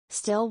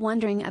Still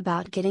wondering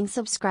about getting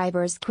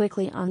subscribers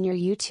quickly on your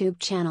YouTube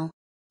channel?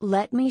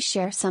 Let me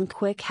share some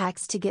quick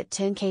hacks to get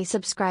 10K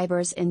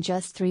subscribers in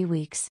just 3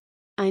 weeks.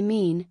 I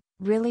mean,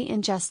 really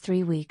in just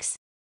 3 weeks.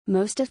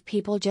 Most of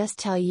people just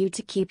tell you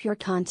to keep your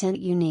content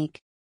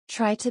unique.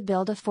 Try to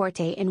build a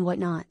forte in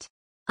whatnot.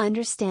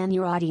 Understand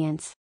your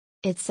audience.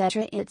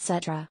 Etc.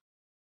 etc.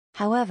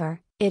 However,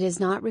 it is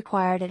not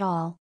required at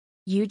all.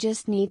 You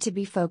just need to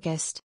be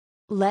focused.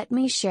 Let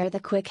me share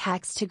the quick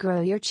hacks to grow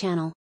your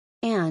channel.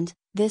 And,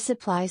 this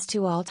applies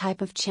to all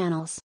type of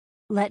channels.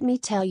 Let me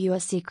tell you a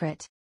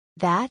secret.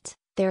 That,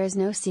 there is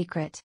no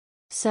secret.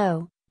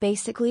 So,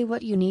 basically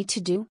what you need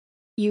to do?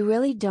 You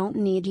really don't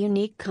need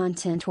unique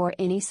content or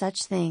any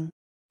such thing.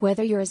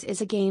 Whether yours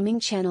is a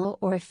gaming channel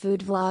or a food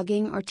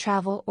vlogging or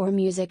travel or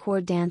music or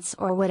dance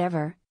or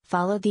whatever,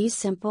 follow these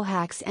simple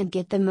hacks and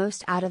get the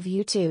most out of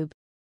YouTube.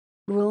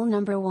 Rule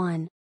number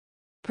 1.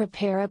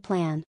 Prepare a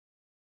plan.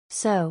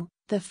 So,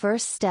 the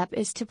first step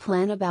is to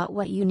plan about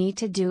what you need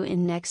to do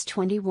in next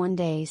 21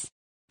 days.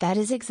 That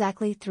is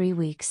exactly 3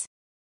 weeks.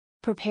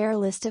 Prepare a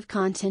list of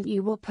content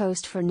you will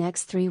post for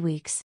next 3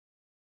 weeks.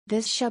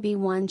 This shall be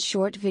one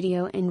short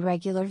video and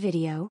regular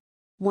video.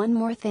 One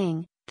more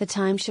thing, the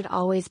time should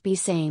always be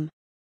same.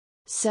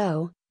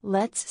 So,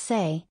 let's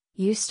say,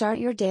 you start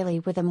your daily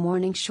with a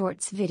morning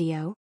shorts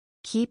video.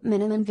 Keep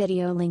minimum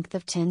video length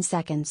of 10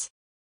 seconds.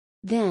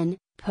 Then,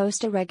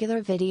 post a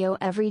regular video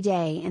every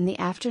day in the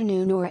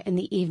afternoon or in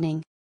the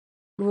evening.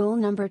 Rule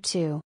number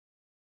 2.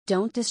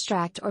 Don't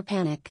distract or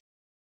panic.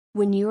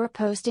 When you are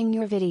posting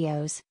your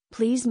videos,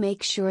 please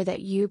make sure that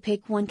you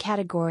pick one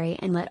category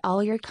and let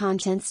all your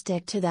content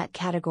stick to that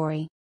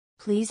category.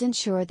 Please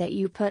ensure that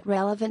you put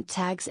relevant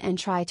tags and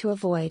try to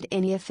avoid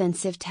any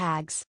offensive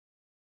tags.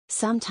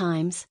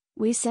 Sometimes,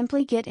 we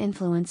simply get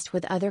influenced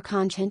with other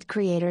content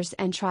creators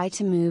and try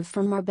to move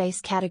from our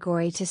base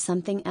category to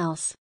something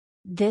else.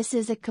 This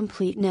is a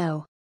complete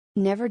no.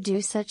 Never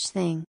do such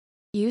thing.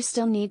 You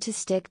still need to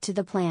stick to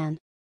the plan.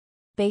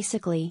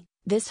 Basically,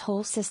 this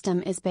whole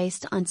system is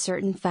based on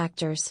certain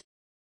factors.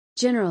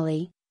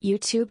 Generally,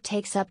 YouTube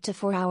takes up to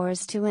 4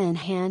 hours to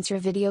enhance your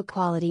video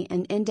quality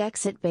and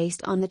index it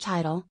based on the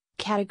title,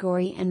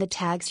 category and the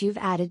tags you've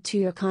added to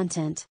your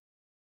content.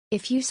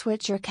 If you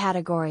switch your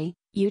category,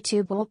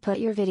 YouTube will put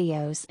your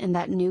videos in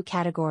that new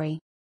category.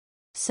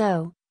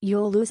 So,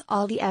 you'll lose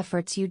all the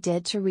efforts you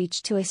did to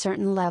reach to a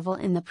certain level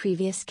in the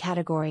previous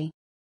category.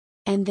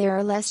 And there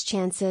are less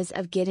chances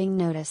of getting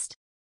noticed.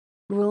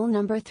 Rule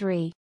number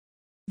 3.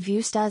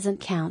 Views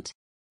doesn't count.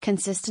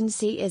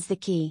 Consistency is the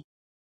key.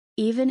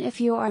 Even if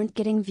you aren't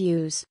getting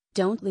views,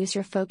 don't lose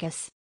your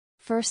focus.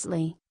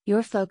 Firstly,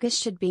 your focus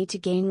should be to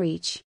gain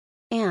reach.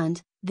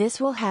 And,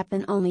 this will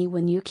happen only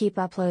when you keep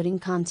uploading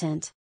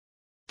content.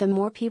 The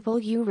more people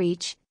you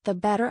reach, the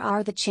better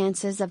are the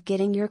chances of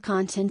getting your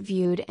content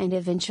viewed and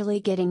eventually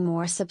getting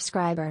more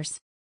subscribers.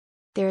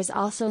 There is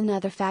also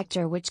another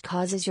factor which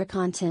causes your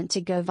content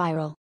to go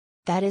viral.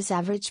 That is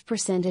average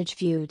percentage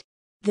viewed.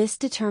 This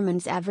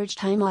determines average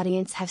time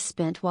audience have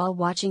spent while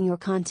watching your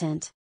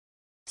content.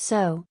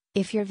 So,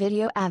 if your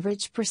video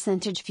average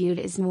percentage viewed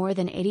is more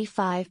than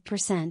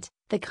 85%,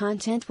 the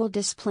content will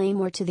display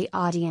more to the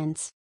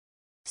audience.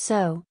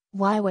 So,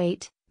 why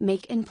wait?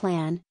 Make and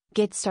plan,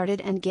 get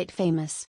started and get famous.